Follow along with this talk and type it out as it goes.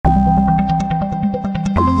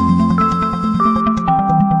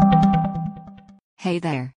Hey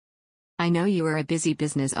there. I know you are a busy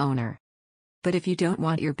business owner. But if you don't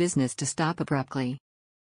want your business to stop abruptly,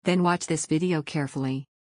 then watch this video carefully.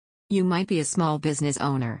 You might be a small business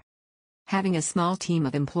owner, having a small team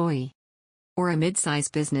of employee, or a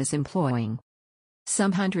mid-sized business employing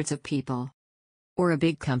some hundreds of people, or a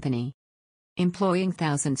big company employing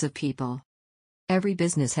thousands of people. Every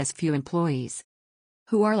business has few employees,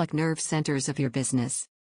 who are like nerve centers of your business,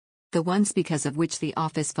 the ones because of which the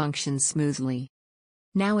office functions smoothly.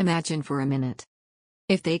 Now imagine for a minute,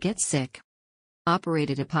 if they get sick,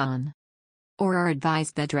 operated upon, or are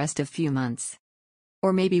advised bed rest a few months,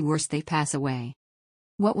 or maybe worse, they pass away.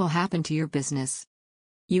 What will happen to your business?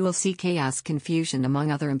 You will see chaos, confusion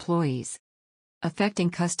among other employees, affecting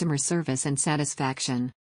customer service and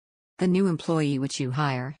satisfaction. The new employee which you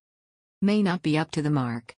hire may not be up to the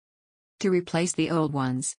mark to replace the old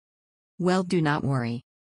ones. Well, do not worry.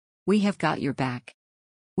 We have got your back.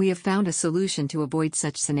 We have found a solution to avoid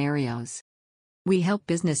such scenarios. We help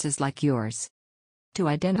businesses like yours to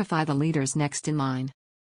identify the leaders next in line,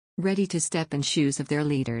 ready to step in shoes of their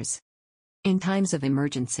leaders in times of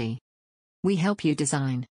emergency. We help you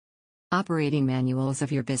design operating manuals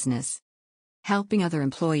of your business, helping other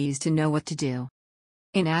employees to know what to do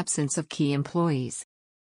in absence of key employees.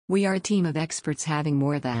 We are a team of experts having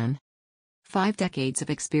more than 5 decades of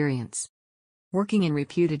experience working in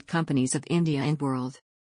reputed companies of India and world.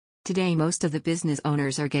 Today most of the business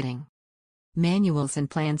owners are getting manuals and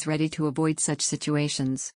plans ready to avoid such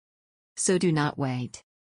situations. So do not wait.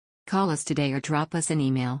 Call us today or drop us an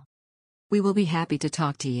email. We will be happy to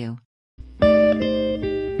talk to you.